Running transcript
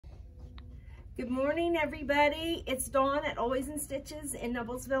Good morning, everybody. It's Dawn at Always in Stitches in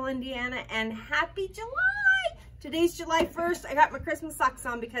Noblesville, Indiana, and happy July! Today's July 1st. I got my Christmas socks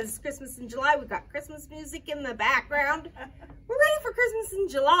on because it's Christmas in July. We've got Christmas music in the background. We're ready for Christmas in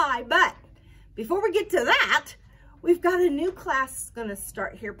July, but before we get to that, we've got a new class going to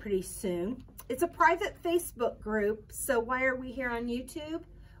start here pretty soon. It's a private Facebook group, so why are we here on YouTube?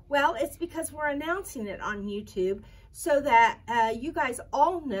 Well, it's because we're announcing it on YouTube so that you guys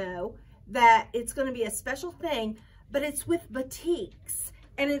all know that it's going to be a special thing, but it's with batiks,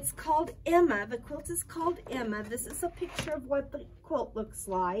 and it's called Emma. The quilt is called Emma. This is a picture of what the quilt looks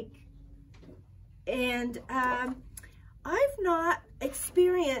like, and I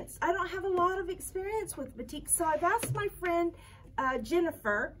don't have a lot of experience with batiks, so I've asked my friend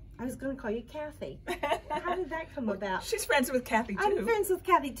Jennifer. I was going to call you Kathy. How did that come about? She's friends with Kathy, too. I'm friends with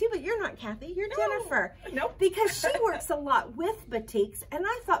Kathy, too, but you're not Kathy. You're Jennifer. Nope. Because she works a lot with batiks, and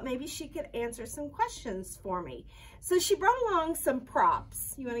I thought maybe she could answer some questions for me. So she brought along some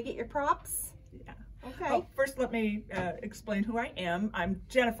props. You want to get your props? Yeah. Okay. Well, first, let me explain who I am. I'm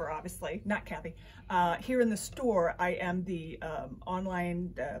Jennifer, obviously, not Kathy. Here in the store, I am the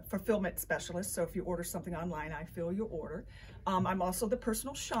online fulfillment specialist. So if you order something online, I fill your order. I'm also the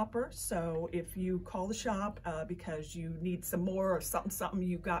personal shopper. So if you call the shop because you need some more or something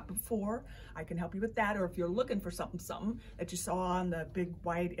you got before, I can help you with that. Or if you're looking for something that you saw on the big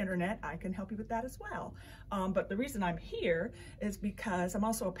wide internet, I can help you with that as well. But the reason I'm here is because I'm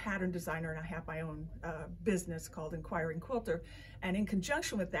also a pattern designer, and I have my own business called Inquiring Quilter. And in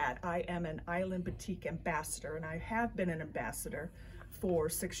conjunction with that, I am an Island Batik ambassador, and I have been an ambassador for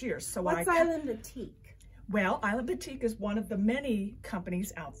 6 years. So what's Island Batik? Well, Island Batik is one of the many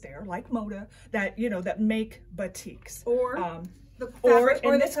companies out there, like Moda, that that make batiks. Or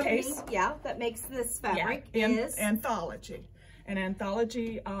in this case, yeah, that makes this fabric is Anthology. And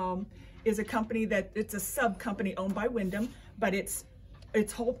Anthology is a company it's a sub company owned by Wyndham, but its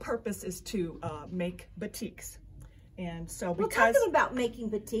whole purpose is to make batiks. And so talking about making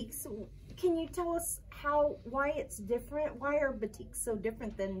batiks, can you tell us why it's different? Why are batiks so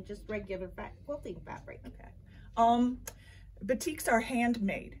different than just regular quilting fabric? Okay. Batiks are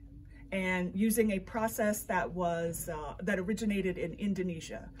handmade and using a process that originated in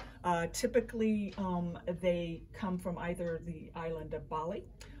Indonesia. Typically, they come from either the island of Bali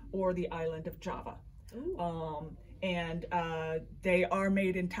or the island of Java. And they are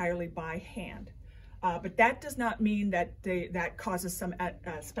made entirely by hand. But that does not mean that that causes some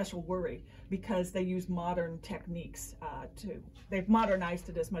special worry, because they use modern techniques they've modernized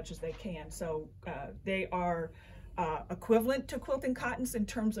it as much as they can. So they are equivalent to quilting cottons in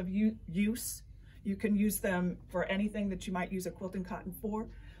terms of use. You can use them for anything that you might use a quilting cotton for.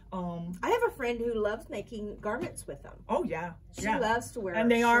 I have a friend who loves making garments with them. Oh yeah, she loves to wear.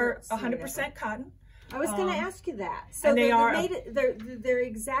 And they are 100% cotton. I was going to ask you that. So they're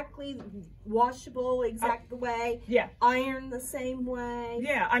exactly washable, the way. Yeah. Iron the same way.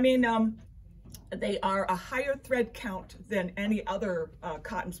 Yeah. I mean, they are a higher thread count than any other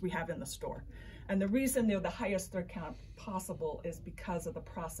cottons we have in the store. And the reason they're the highest thread count possible is because of the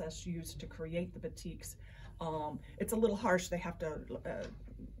process used to create the batiks. It's a little harsh. They have to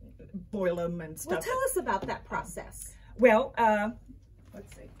boil them and stuff. Well, tell us about that process. Well,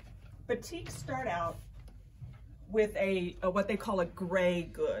 let's see. Batiks start out with what they call a gray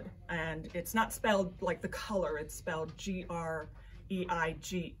good, and it's not spelled like the color, it's spelled G-R-E-I-G-E,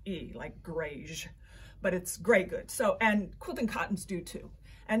 like greige, but it's gray good. So, and quilting cottons do too.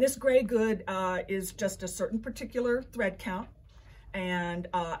 And this gray good is just a certain particular thread count, and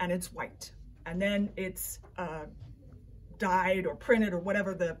it's white. And then it's dyed or printed or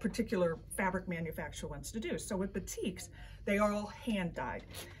whatever the particular fabric manufacturer wants to do. So with batiks, they are all hand dyed.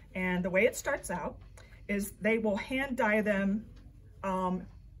 And the way it starts out is they will hand dye them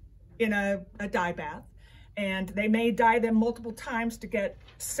in a dye bath. And they may dye them multiple times to get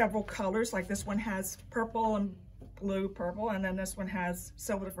several colors. Like this one has purple and blue, purple, and then this one has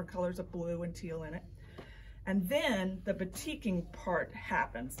several different colors of blue and teal in it. And then the batiking part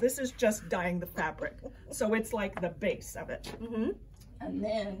happens. This is just dyeing the fabric. So it's like the base of it. And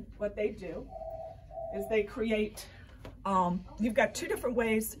then what they do is they create you've got two different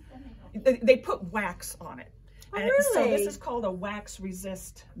ways. They put wax on it. Oh, really? So this is called a wax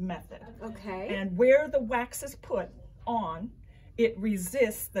resist method. Okay. And where the wax is put on, it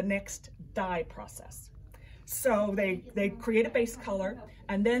resists the next dye process. So they create a base color,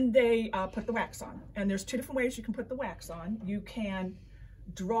 and then they put the wax on. And there's two different ways you can put the wax on. You can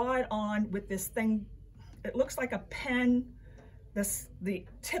draw it on with this thing. It looks like a pen. The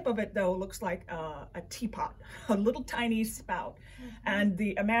tip of it, though, looks like a teapot, a little tiny spout. And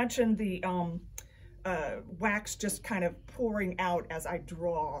imagine the wax just kind of pouring out as I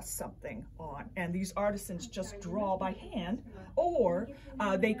draw something on. And these artisans just draw by hand, or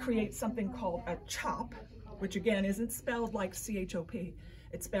they create something called a chop, which again isn't spelled like C-H-O-P,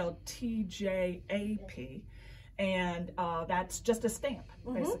 it's spelled T-J-A-P. And that's just a stamp,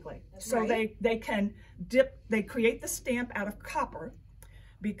 basically. So they can dip, they create the stamp out of copper,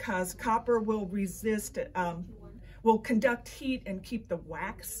 because copper will resist, will conduct heat and keep the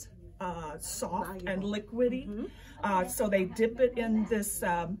wax soft and liquidy. So they dip it in this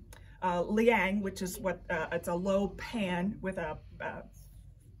liang, which is what, it's a low pan with a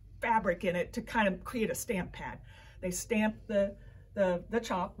fabric in it to kind of create a stamp pad. They stamp the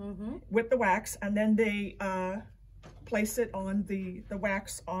chop with the wax, and then they place it on the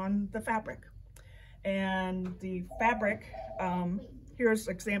wax on the fabric. And the fabric, here's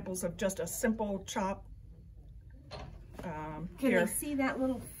examples of just a simple chop. Can you see that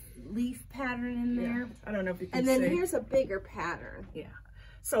little leaf pattern in there? I don't know if you can see. And see. then here's a bigger pattern. Yeah.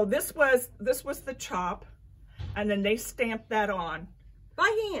 So this was the chop, and then they stamped that on.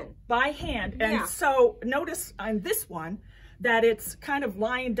 By hand. By hand. And so notice on this one that it's kind of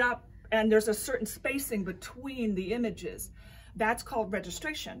lined up and there's a certain spacing between the images. That's called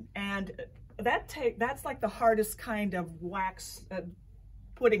registration. And that's like the hardest kind of wax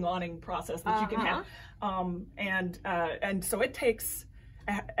putting oning process that you can have. And so it takes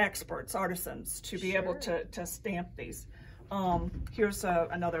experts, artisans, to be able to stamp these. Here's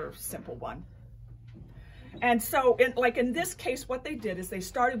another simple one. And so in this case, what they did is they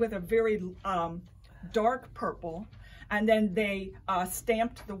started with a very dark purple, and then they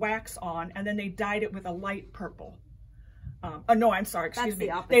stamped the wax on, and then they dyed it with a light purple. Oh no, I'm sorry, excuse me.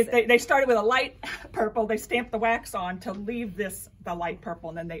 They started with a light purple, they stamped the wax on to leave the light purple,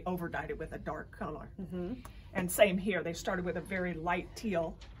 and then they overdyed it with a dark color. And same here, they started with a very light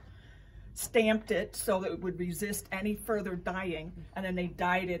teal, stamped it so that it would resist any further dyeing, and then they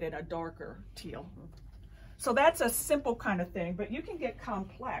dyed it in a darker teal. So that's a simple kind of thing, but you can get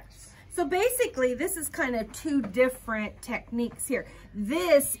complex. So basically, this is kind of two different techniques here.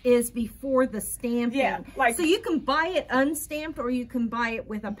 This is before the stamping. Yeah, so you can buy it unstamped, or you can buy it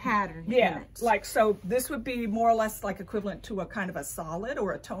with a pattern in it. So this would be more or less like equivalent to a kind of a solid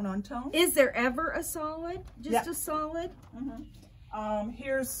or a tone-on-tone. Is there ever a solid? Just a solid?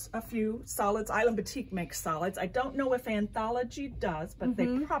 Here's a few solids. Island Batik makes solids. I don't know if Anthology does, but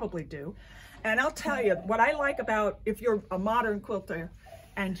they probably do. And I'll tell you, what I like about, if you're a modern quilter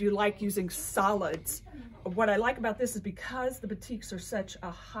and you like using solids, what I like about this is because the batiks are such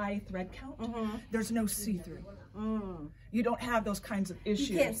a high thread count, there's no see-through. You don't have those kinds of issues.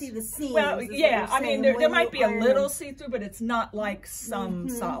 You can't see the seams. Well, yeah, I mean, there might be a little see-through, but it's not like some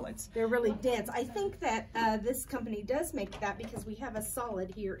solids. They're really dense. I think that this company does make that, because we have a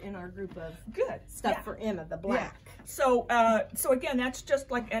solid here in our group of stuff for Emma, the black. So, so again, that's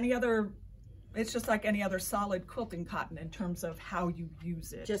just like any other. It's just like any other solid quilting cotton in terms of how you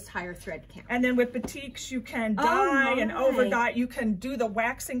use it. Just higher thread count. And then with batiks, you can dye and over dye. You can do the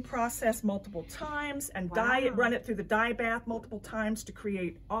waxing process multiple times and dye it, run it through the dye bath multiple times to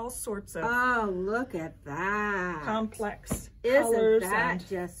create all sorts of look at that. Complex Isn't colors. that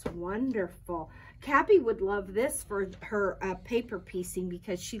just wonderful? Cappy would love this for her paper piecing,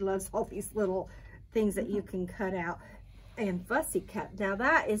 because she loves all these little things that you can cut out and fussy cut. Now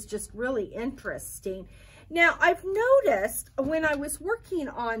that is just really interesting. Now I've noticed when I was working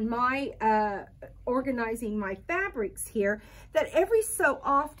on my organizing my fabrics here, that every so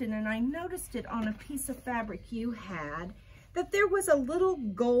often, and I noticed it on a piece of fabric you had, that there was a little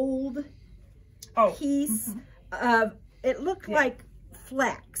gold piece of, it looked like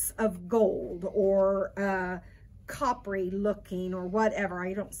flecks of gold, or coppery looking, or whatever.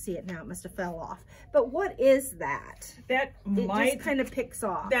 I don't see it now, it must have fell off. But what is that? It just kind of picks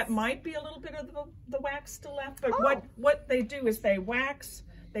off. That might be a little bit of the wax still left, but what they do is they wax,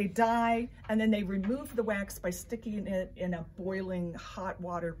 they dye, and then they remove the wax by sticking it in a boiling hot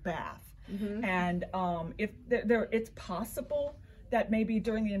water bath. And if it's possible that maybe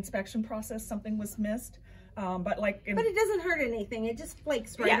during the inspection process something was missed, but it doesn't hurt anything, it just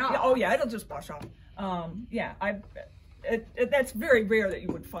flakes right off. Oh yeah, it'll just wash off. That's very rare that you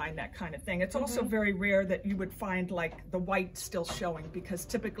would find that kind of thing. It's also very rare that you would find like the white still showing, because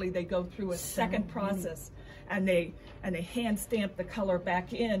typically they go through a second process and they hand stamp the color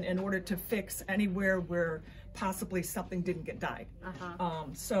back in order to fix anywhere where possibly something didn't get dyed.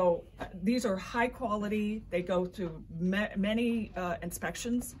 So these are high quality. They go through many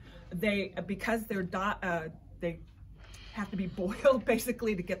inspections. Because they have to be boiled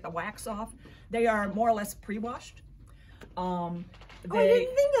basically to get the wax off. They are more or less pre-washed. Oh, I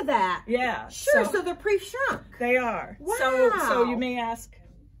didn't think of that. Yeah. Sure, so they're pre-shrunk. They are. Wow. So you may ask,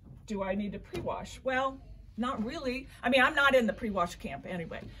 do I need to pre-wash? Well, not really. I mean, I'm not in the pre-wash camp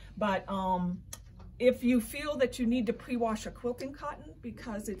anyway, but if you feel that you need to pre-wash a quilting cotton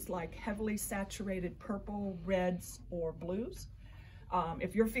because it's like heavily saturated purple, reds, or blues,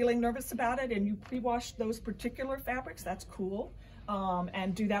 if you're feeling nervous about it and you pre-wash those particular fabrics, that's cool,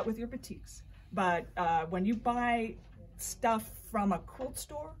 and do that with your batiks. But when you buy stuff from a quilt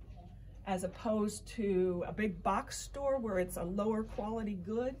store, as opposed to a big box store where it's a lower quality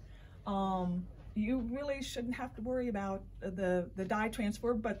good, you really shouldn't have to worry about the dye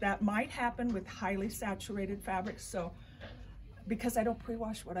transfer, but that might happen with highly saturated fabrics. So because I don't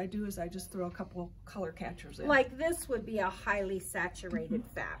pre-wash, what I do is I just throw a couple color catchers in. Like this would be a highly saturated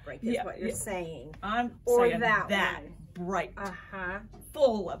fabric, is what you're saying. I'm or saying that one. Bright,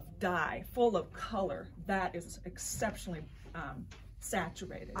 full of dye, full of color. That is exceptionally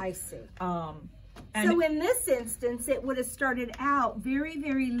saturated. I see. And so in this instance, it would have started out very,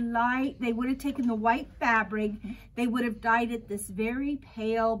 very light. They would have taken the white fabric. They would have dyed it this very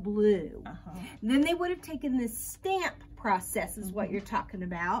pale blue. Then they would have taken this stamp process, is what you're talking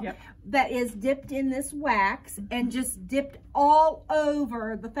about, that is dipped in this wax and just dipped all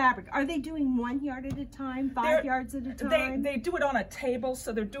over the fabric. Are they doing 1 yard at a time, 5 yards at a time? They do it on a table,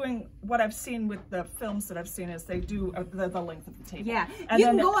 so they're doing what I've seen with the films that I've seen is they do the length of the table. Yeah, and you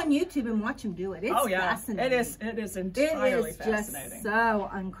can go on YouTube and watch them do it. It's fascinating. It is entirely fascinating. It is just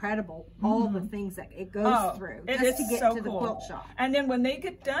so incredible, all the things that it goes through just to get so to the quilt shop. And then when they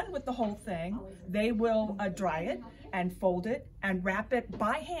get done with the whole thing, they will dry it and fold it and wrap it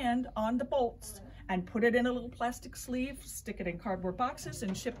by hand on the bolts and put it in a little plastic sleeve, stick it in cardboard boxes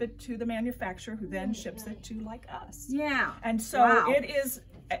and ship it to the manufacturer, who then ships it to like us. Yeah. And so it is,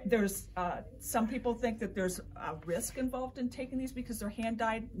 there's, some people think that there's a risk involved in taking these because they're hand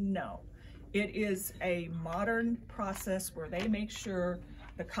dyed. No, it is a modern process where they make sure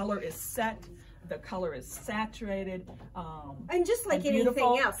the color is set, the color is saturated, and just like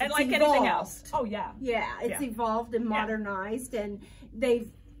anything else, and like anything else. Oh yeah, it's evolved and modernized, and they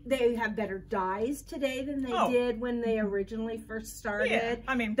have better dyes today than they did when they originally first started.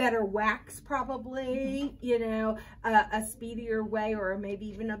 I mean, better wax probably, you know, a speedier way, or maybe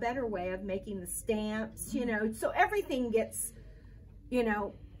even a better way of making the stamps, you know, so everything gets, you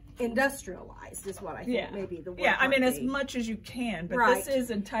know, industrialized is what I think maybe the word. I mean, as much as you can, but this is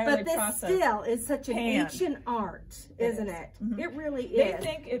entirely processed. But this still is such an ancient art, isn't it? It really is. They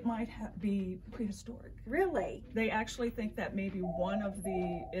think it might be prehistoric. Really? They actually think that maybe one of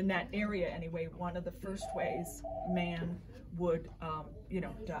the, in that area anyway, one of the first ways man would, you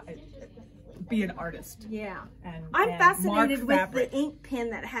know, be an artist. Yeah. And I'm fascinated with fabric. the ink pen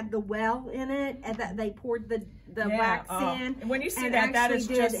that had the well in it, and that they poured the wax in. And when you see and that is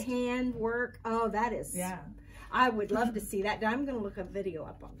did just hand work. Oh, that is. Yeah. I would love to see that. I'm going to look a video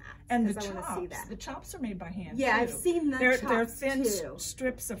up on that. And the chops are made by hand. Yeah, too. I've seen the chops They're thin too.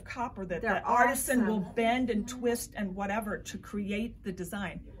 strips of copper that the artisan will bend and twist and whatever to create the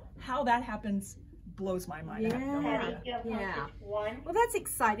design. How that happens blows my mind. Yeah. I have no idea. Yeah. Well, that's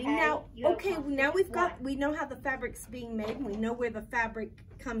exciting. Now, okay, now we know how the fabric's being made, and we know where the fabric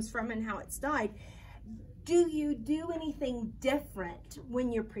comes from and how it's dyed. Do you do anything different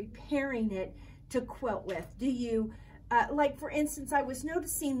when you're preparing it to quilt with? Do you, like for instance, I was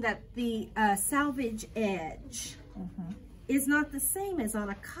noticing that the salvage edge is not the same as on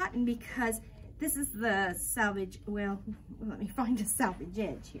a cotton, because this is the salvage, well, let me find a salvage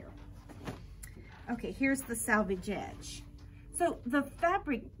edge here. Okay, here's the salvage edge. So the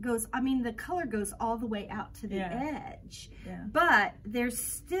fabric goes, I mean, the color goes all the way out to the edge, but there's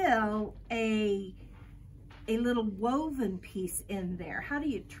still a little woven piece in there. How do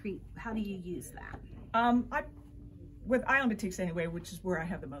you use that? With Island Batiks anyway, which is where I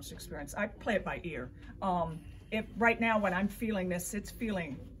have the most experience, I play it by ear. If right now when I'm feeling this, it's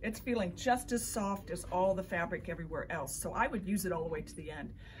feeling just as soft as all the fabric everywhere else. So I would use it all the way to the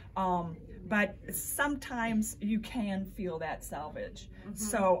end. But sometimes you can feel that salvage.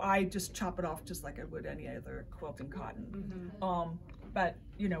 So I just chop it off just like I would any other quilting cotton. But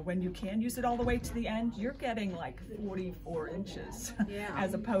you know, when you can use it all the way to the end, you're getting like 44 inches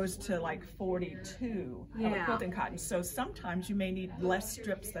as opposed to like 42 of a quilting cotton. So sometimes you may need less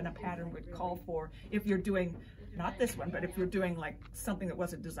strips than a pattern would call for if you're doing, not this one, but if you're doing like something that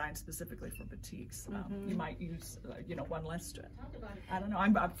wasn't designed specifically for batiks, you might use, you know, one less strip. I don't know,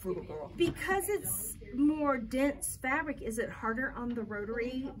 I'm a frugal girl. Because it's more dense fabric, is it harder on the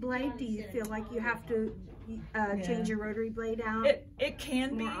rotary blade? Do you feel like you have to change your rotary blade out? It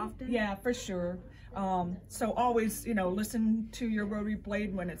can be, often? Yeah, for sure. So always, you know, listen to your rotary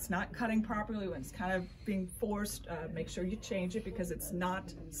blade when it's not cutting properly, when it's kind of being forced. Make sure you change it because it's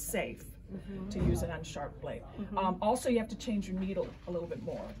not safe to use an unsharp blade. Also, you have to change your needle a little bit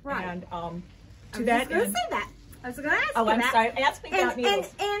more. Right. And to that end, I was going to ask you that. Sorry. Ask me about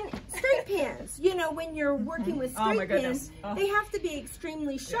needles. And straight pins. You know, when you're working with straight pins, they have to be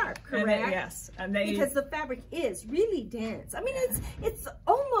extremely sharp, correct? Yes. Because the fabric is really dense. I mean, it's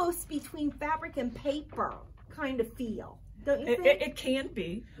almost between fabric and paper kind of feel. Don't you think? It can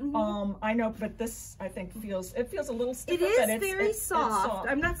be. I know, but this I think feels a little stiffer. It is very soft.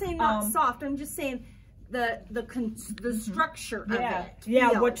 I'm not saying not soft. I'm just saying the structure of it.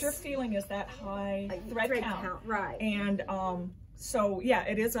 Yeah, what you're feeling is that high thread count. Right. And so yeah,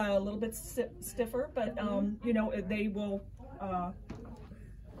 it is a little bit stiffer, but you know, they will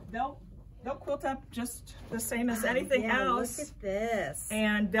they'll quilt up just the same as anything else. Look at this.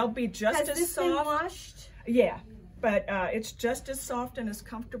 And they'll be just as soft. Has this been washed? Yeah. But it's just as soft and as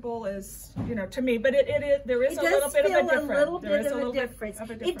comfortable as, you know, to me. But there is a little bit of a difference. A little bit of a difference.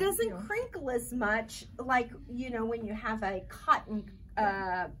 It doesn't crinkle as much, like, you know, when you have a cotton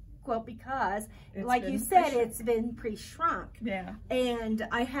quilt, because, like you said, it's been pre-shrunk. Yeah. And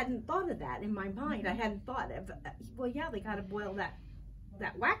I hadn't thought of that in my mind. I hadn't thought of, well, yeah, they got to boil that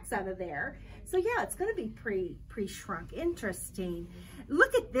wax out of there. So yeah, it's going to be pre-shrunk. Interesting.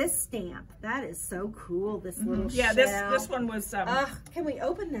 Look at this stamp. That is so cool. This little shell. this one was. Can we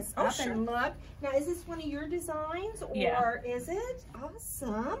open this up and look? Now, is this one of your designs, or is it?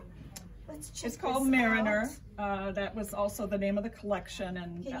 Awesome. Let's check. It's called Mariner. That was also the name of the collection.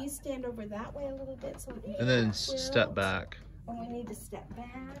 And can you stand over that way a little bit so? And then step back. Oh, we need to step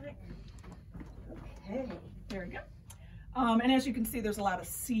back. Okay. There we go. And as you can see, there's a lot of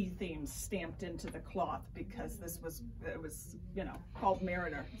sea themes stamped into the cloth because it was, you know, called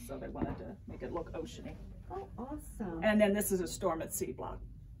Mariner, so they wanted to make it look oceany. Oh, awesome. And then this is a Storm at Sea block.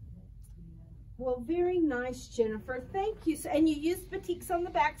 Well, very nice, Jennifer. Thank you. And you used batiks on the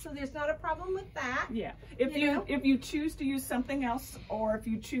back, so there's not a problem with that. Yeah. If you choose to use something else, or if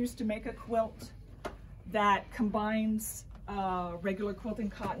you choose to make a quilt that combines regular quilting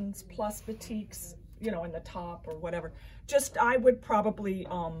cottons plus batiks, you know, in the top or whatever, I would probably,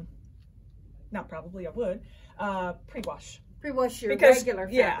 not probably, I would, pre-wash. Pre-wash your regular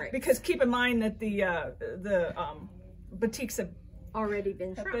fabric. Yeah, because keep in mind that the batiks have already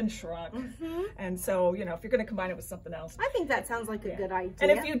been shrunk. And so, you know, if you're going to combine it with something else. I think that sounds like a good idea.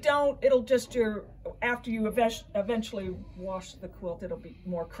 And if you don't, it'll just, after you eventually wash the quilt, it'll be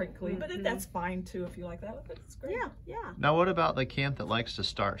more crinkly, but that's fine too if you like that. It's great. Yeah. Now, what about the camp that likes to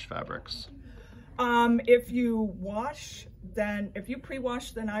starch fabrics? If you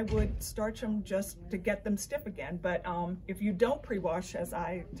pre-wash, then I would starch them just to get them stiff again. But if you don't pre-wash, as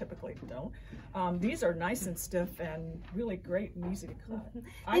I typically don't, these are nice and stiff and really great and easy to cut.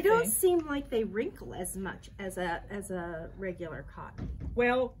 They don't seem like they wrinkle as much as a regular cotton.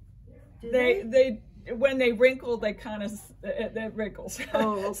 Well, they when they wrinkle, they kind of it wrinkles.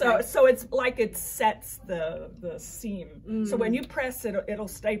 Oh, okay. So it's like it sets the seam. So when you press it, it'll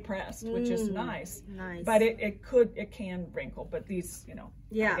stay pressed, which is nice. Nice. But it can wrinkle. But these, you know,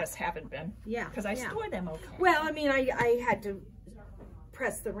 I guess haven't been. Yeah. Because I store them okay. Well, I mean, I had to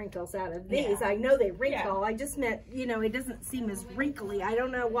press the wrinkles out of these. I know they wrinkle. I just meant, you know, it doesn't seem as wrinkly. I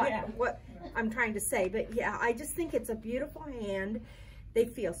don't know what I'm trying to say, but yeah, I just think it's a beautiful hand. They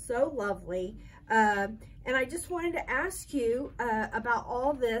feel so lovely. And I just wanted to ask you about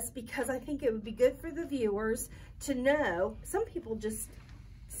all this, because I think it would be good for the viewers to know. Some people just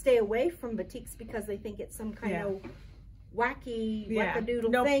stay away from batiks because they think it's some kind of wacky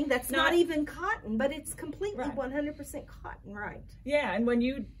wackadoodle thing that's not even cotton, but it's completely 100% cotton, right? Yeah, and when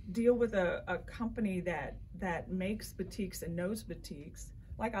you deal with a company that makes batiks and knows batiks,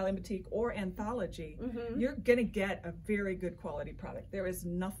 like Island Batik or Anthology, you're gonna get a very good quality product. There is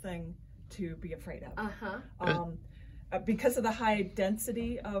nothing to be afraid of. Because of the high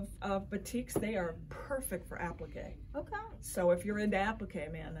density of batiks, they are perfect for applique. Okay. So if you're into applique,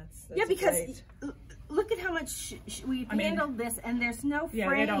 man, that's because great. Look at how much we've handled this, and there's no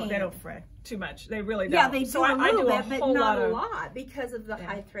fraying. Yeah, they don't fray too much. They really don't. Yeah, they do so a little bit, but not a of, lot because of the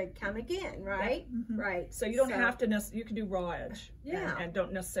high thread count again, right? Right. So you don't have to, you can do raw edge and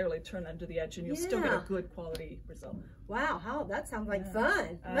don't necessarily turn under the edge, and you'll still get a good quality result. Wow, that sounds like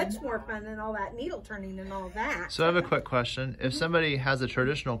fun. Much more fun than all that needle turning and all that. So I have a quick question. If somebody has a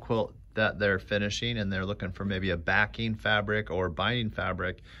traditional quilt that they're finishing and they're looking for maybe a backing fabric or binding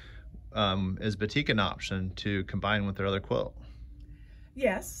fabric, is batik an option to combine with their other quilt?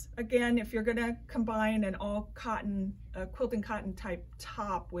 Yes, again, if you're gonna combine an all cotton, quilting cotton type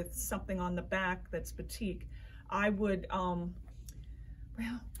top with something on the back that's batik, I would, well,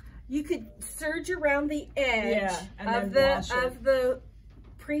 you could serge around the edge yeah, and of the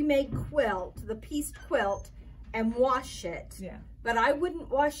pre-made quilt, the pieced quilt, and wash it. Yeah. But I wouldn't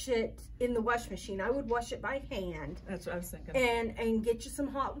wash it in the wash machine. I would wash it by hand. That's what I was thinking. And get you some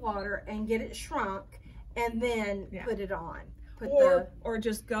hot water and get it shrunk, and then put it on. Or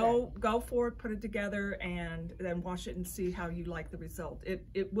just go for it, put it together, and then wash it and see how you like the result.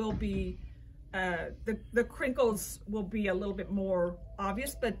 It will be, the crinkles will be a little bit more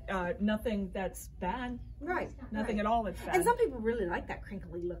obvious, but nothing that's bad. Right. Nothing at all that's bad. And some people really like that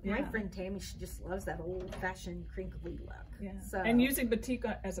crinkly look. Yeah. My friend Tammy, she just loves that old-fashioned crinkly look. Yeah. So. And using batik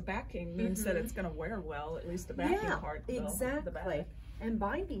as a backing means that it's going to wear well, at least the backing part. Exactly. The back. And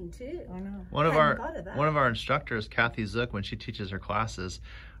binding too. I know. One of our instructors, Kathy Zook, when she teaches her classes,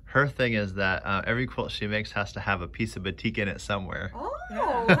 her thing is that every quilt she makes has to have a piece of batik in it somewhere. Oh,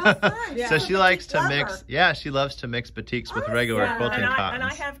 how fun! Yeah. So she likes to mix. Yeah, she loves to mix batiks with regular quilting cottons. And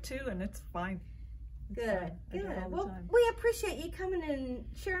I have too, and it's fine. Good, good. Well, we appreciate you coming and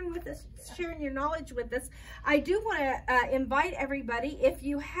sharing with us, sharing your knowledge with us. I do want to invite everybody, if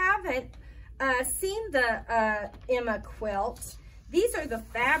you haven't seen the Emma quilt, these are the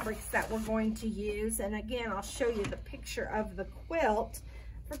fabrics that we're going to use. And again, I'll show you the picture of the quilt.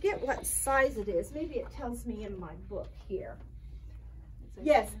 Forget what size it is. Maybe it tells me in my book here.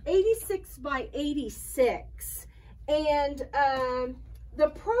 Yes, 86 by 86. And the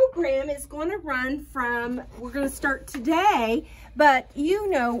program is going to run from, we're going to start today, but you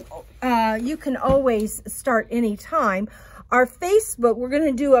know, you can always start anytime. Our Facebook, we're going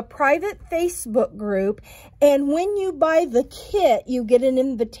to do a private Facebook group, and when you buy the kit, you get an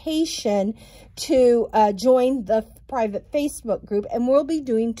invitation to join the private Facebook group, and we'll be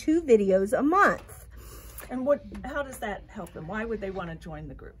doing 2 videos a month. And how does that help them? Why would they want to join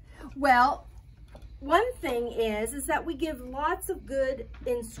the group? Well, one thing is that we give lots of good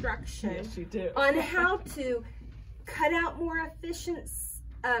instruction yes, you do. on how to cut out more efficient,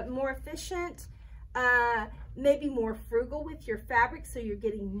 maybe more frugal with your fabric, so you're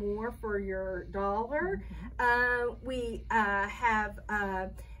getting more for your dollar. We have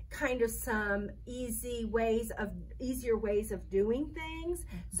kind of some easier ways of doing things,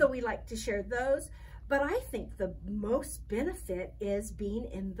 so we like to share those. But I think the most benefit is being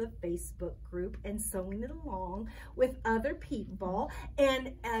in the Facebook group and sewing it along with other people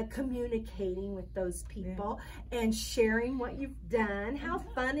and communicating with those people and sharing what you've done. How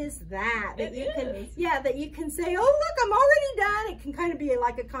fun is that? That you can say, oh, look, I'm already done. It can kind of be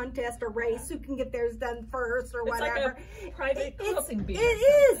like a contest or race, who can get theirs done first or whatever. It's like a private quilting bee. It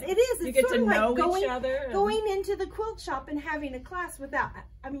is. It's you get sort to of know like each other. Going into the quilt shop and having a class without,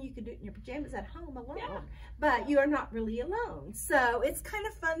 I mean, you could do it in your pajamas at home alone. But you are not really alone. So it's kind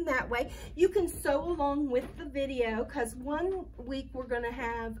of fun that way. You can sew along with the video, because one week we're going to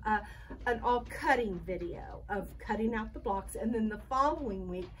have an all cutting video of cutting out the blocks, and then the following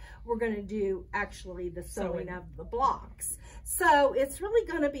week we're going to do actually the sewing of the blocks. So it's really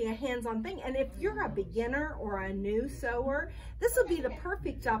going to be a hands-on thing. And if you're a beginner or a new sewer, this will be the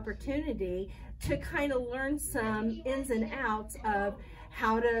perfect opportunity to kind of learn some ins and outs of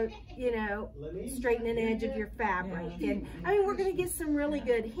how to, you know, straighten an edge of your fabric. And I mean, we're going to get some really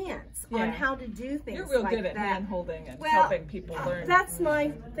good hints on how to do things. You're real like good at that. hand holding and helping people learn. That's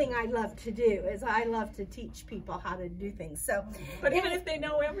my thing I love to do, is I love to teach people how to do things. So, but even if they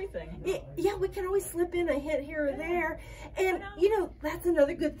know everything, yeah, we can always slip in a hint here or there. And you know, that's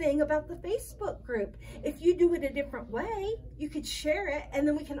another good thing about the Facebook group. If you do it a different way, you could share it, and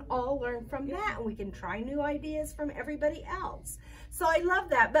then we can all learn from that, and we can try new ideas from everybody else. So I love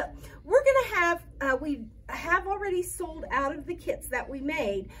that. But we're going to have, we have already sold out of the kits that we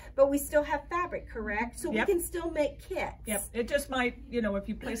made, but we still have fabric, correct? So we can still make kits. Yep. It just might, you know, if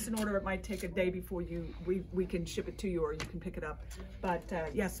you place an order, it might take a day before we can ship it to you, or you can pick it up. But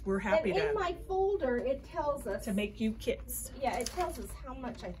yes, we're happy in my folder, it tells us to make you kits. Yeah, it tells us how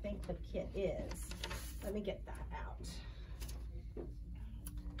much I think the kit is. Let me get that out.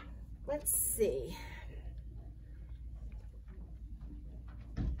 Let's see.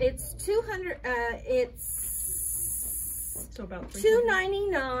 It's 200. It's so about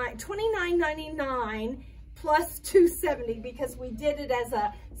 $2.99, $29.99 plus $2.70, because we did it as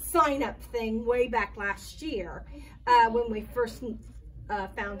a sign-up thing way back last year when we first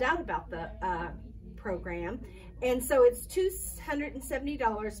found out about the program. And so it's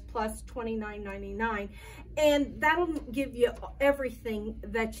 $270 plus $29.99, and that'll give you everything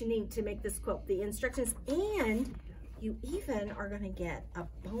that you need to make this quilt, the instructions, and you even are going to get a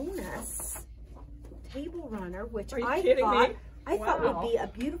bonus table runner, which Are you I kidding thought me? would be a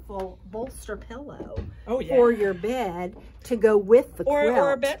beautiful bolster pillow yeah. for your bed to go with the quilt.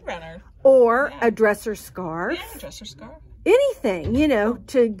 Or a bed runner. Or a dresser scarf. Yeah, a dresser scarf. Anything, you know,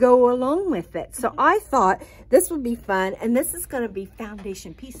 to go along with it. So I thought this would be fun, and this is going to be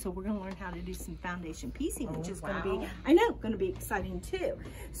foundation piece. So we're going to learn how to do some foundation piecing, which is going to be, I know, going to be exciting too.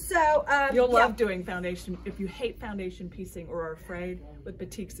 So you'll love doing foundation. If you hate foundation piecing or are afraid, with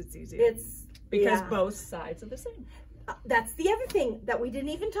batiks it's easier. It's because both sides are the same. That's the other thing that we didn't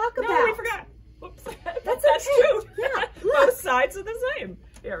even talk about. No, we forgot. Whoops. That's true. Yeah, both sides are the same.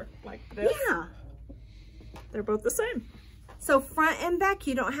 Here, like this. Yeah. They're both the same. So front and back,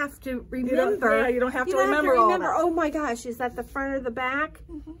 you don't have to remember. You don't have to remember all that. Oh my gosh, is that the front or the back?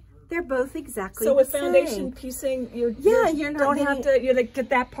 They're both exactly so the with same. foundation piecing, you don't have to get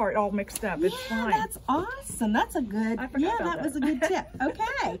that part all mixed up. It's fine. That's awesome. That's a good. I forgot about that was a good tip.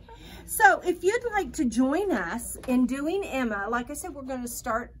 Okay. So if you'd like to join us in doing Emma, like I said, we're going to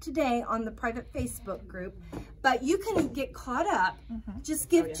start today on the private Facebook group, but you can get caught up. Just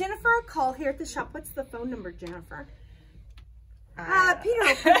give Jennifer a call here at the shop. What's the phone number, Jennifer? Peter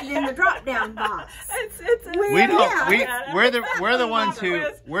will put it in the drop-down box.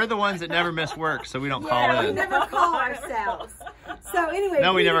 We're the ones that never miss work, so we don't call in. We never call ourselves. So anyway,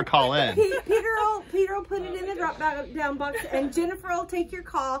 no, we never call in. Peter will put it in the drop-down box, and Jennifer will take your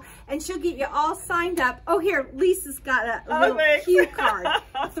call, and she'll get you all signed up. Oh, here, Lisa's got a little cue card.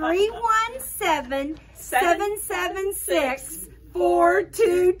 317-776.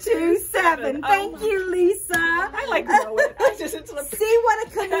 4227. Thank you, Lisa. I like to know it. See what a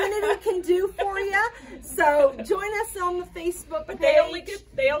community can do for you. So join us on the Facebook page.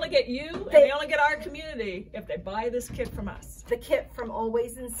 They only get you, and they only get our community if they buy this kit from us. The kit from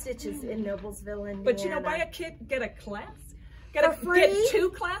Always in Stitches in Noblesville, Indiana. But you know, buy a kit, get a class. Get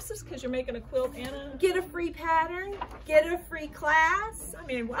 2 classes because you're making a quilt and a... Get a free pattern. Get a free class. I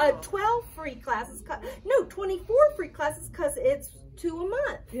mean, wow. 12 free classes. No, 24 free classes because it's 2 a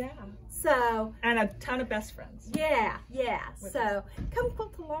month. Yeah. So... And a ton of best friends. Yeah. So come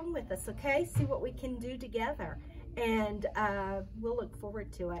quilt along with us, okay? See what we can do together. And we'll look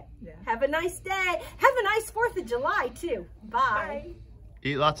forward to it. Yeah. Have a nice day. Have a nice 4th of July, too. Bye.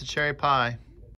 Eat lots of cherry pie.